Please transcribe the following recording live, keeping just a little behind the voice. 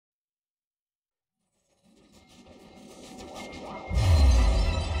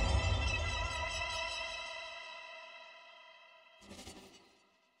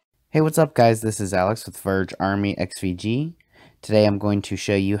Hey, what's up guys? This is Alex with Verge Army XVG. Today I'm going to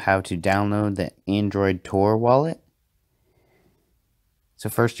show you how to download the Android Tor wallet. So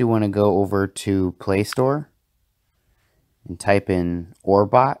first you want to go over to Play Store and type in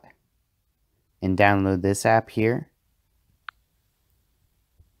Orbot and download this app here.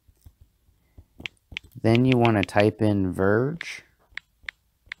 Then you want to type in Verge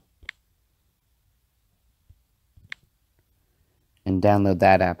and download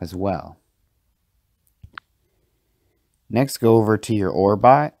that app as well. Next, go over to your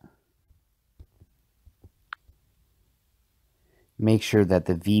Orbot. Make sure that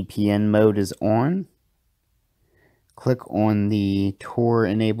the VPN mode is on. Click on the Tor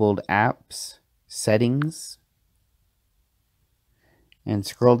enabled apps settings and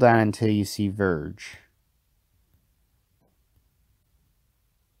scroll down until you see Verge.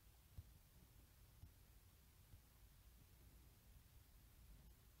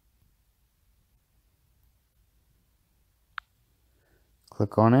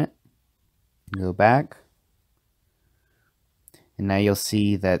 Click on it, go back, and now you'll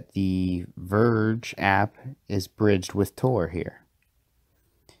see that the Verge app is bridged with Tor here.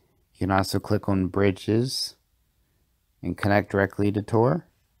 You can also click on Bridges and connect directly to Tor.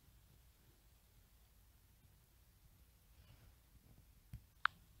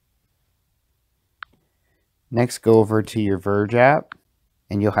 Next, go over to your Verge app,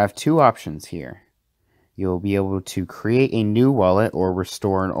 and you'll have two options here. You'll be able to create a new wallet or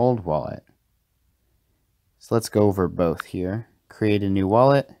restore an old wallet. So let's go over both here. Create a new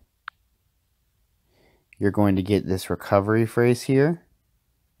wallet. You're going to get this recovery phrase here.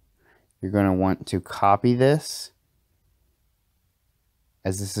 You're going to want to copy this,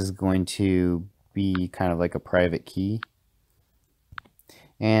 as this is going to be kind of like a private key,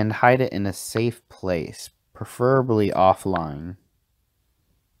 and hide it in a safe place, preferably offline.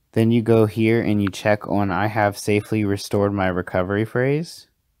 Then you go here and you check on I have safely restored my recovery phrase.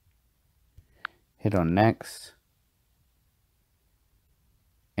 Hit on next.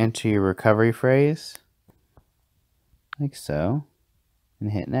 Enter your recovery phrase, like so,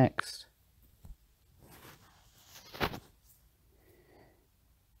 and hit next.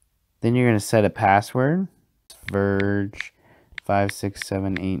 Then you're going to set a password, Verge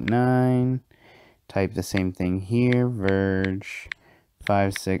 56789. Type the same thing here, Verge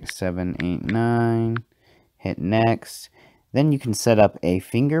 56789. Hit next. Then you can set up a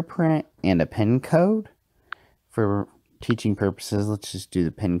fingerprint and a PIN code. For teaching purposes, let's just do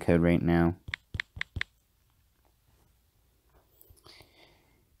the PIN code right now.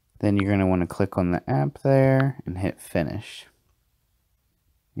 Then you're going to want to click on the app there and hit finish.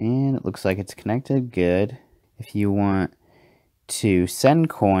 And it looks like it's connected. Good. If you want to send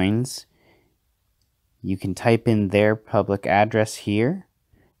coins, you can type in their public address here,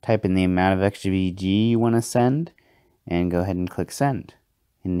 type in the amount of XVG you want to send, and go ahead and click send.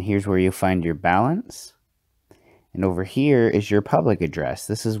 And here's where you'll find your balance. And over here is your public address.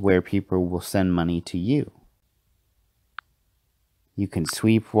 This is where people will send money to you. You can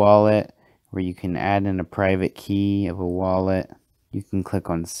sweep wallet, where you can add in a private key of a wallet. You can click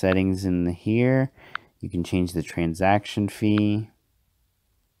on settings in here. You can change the transaction fee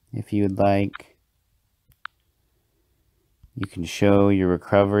if you would like. You can show your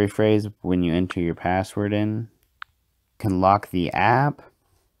recovery phrase when you enter your password in. You can lock the app.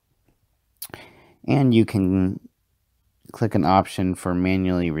 And you can click an option for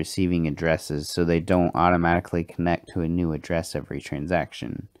manually receiving addresses so they don't automatically connect to a new address every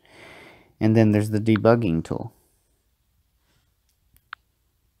transaction. And then there's the debugging tool.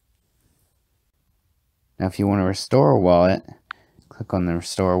 Now if you want to restore a wallet, click on the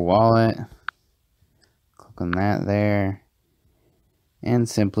restore wallet. Click on that there. And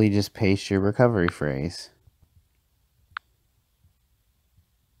simply just paste your recovery phrase.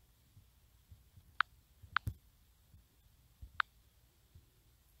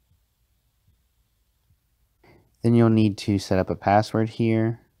 Then you'll need to set up a password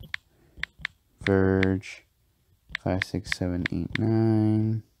here. Verge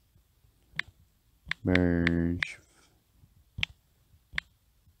 56789. Verge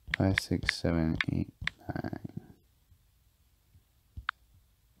 56789.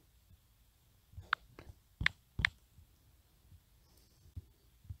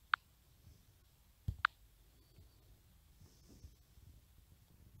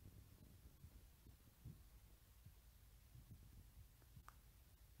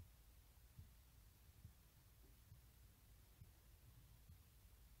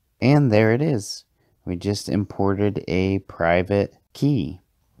 And there it is. We just imported a private key.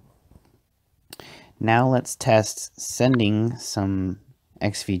 Now let's test sending some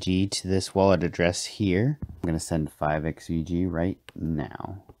XVG to this wallet address here. I'm going to send 5 XVG right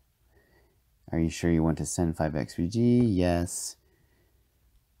now. Are you sure you want to send 5 XVG? Yes.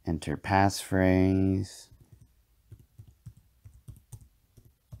 Enter passphrase.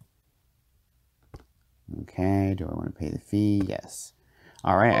 Okay, do I want to pay the fee? Yes.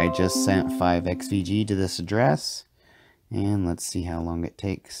 Alright, I just sent 5 XVG to this address. And let's see how long it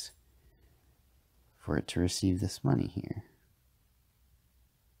takes for it to receive this money here.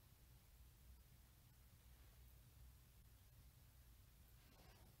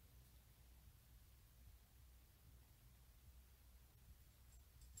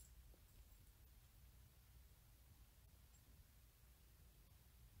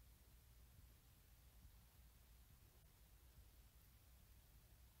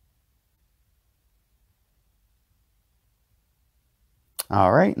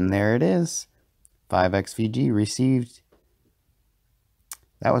 Alright, and there it is. 5 XVG received.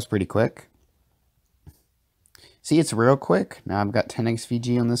 That was pretty quick. See, it's real quick. Now I've got 10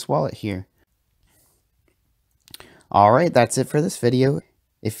 XVG on this wallet here. Alright, that's it for this video.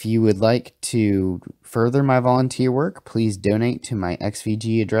 If you would like to further my volunteer work, please donate to my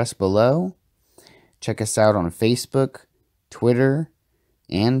XVG address below. Check us out on Facebook, Twitter,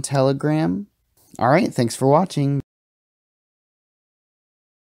 and Telegram. Alright, thanks for watching.